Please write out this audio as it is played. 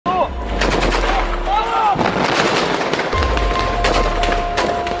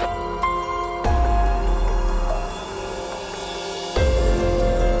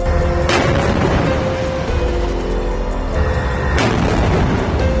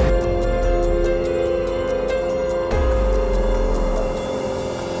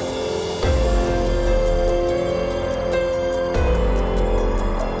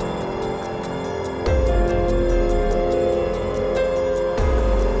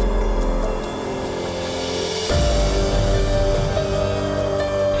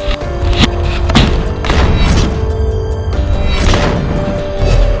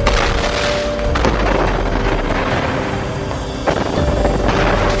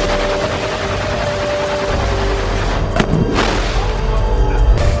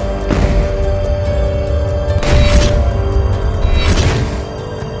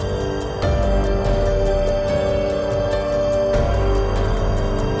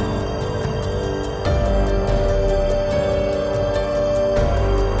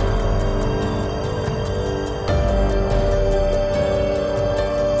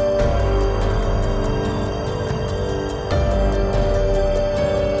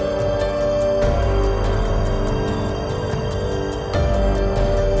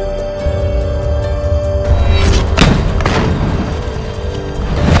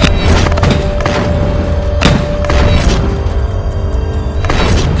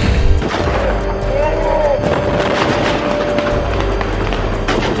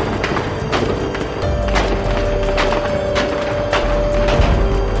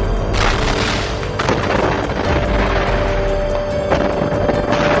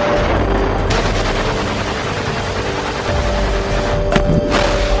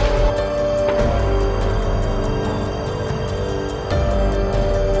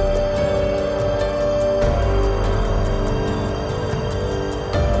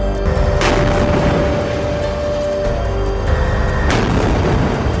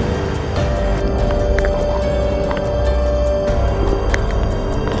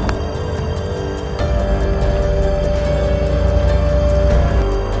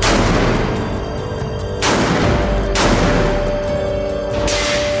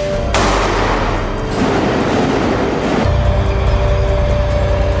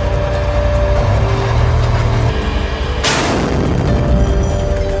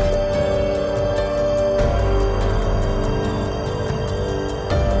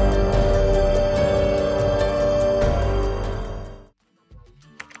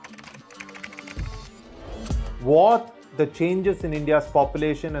changes in India's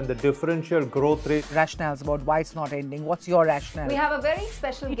population and the differential growth rate. Rationales about why it's not ending. What's your rationale? We have a very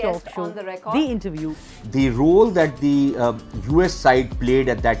special guest on the record. The interview. The role that the US side played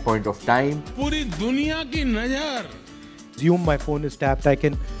at that point of time. पूरी दुनिया की नजर. Assume my phone is tapped. I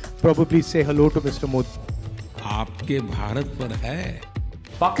can probably say hello to Mr. Modi. आपके भारत पर है.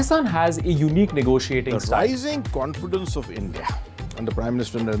 Pakistan has a unique negotiating style. The rising confidence of India under Prime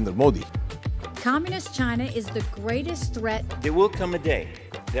Minister Narendra Modi. Communist China is the greatest threat. There will come a day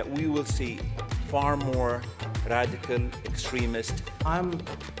that we will see far more radical extremist. I'm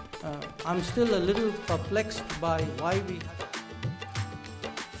still a little perplexed by why we...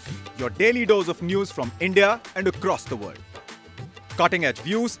 Your daily dose of news from India and across the world. Cutting-edge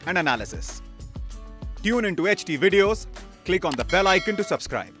views and analysis. Tune into HT videos. Click on the bell icon to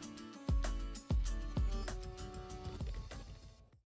subscribe.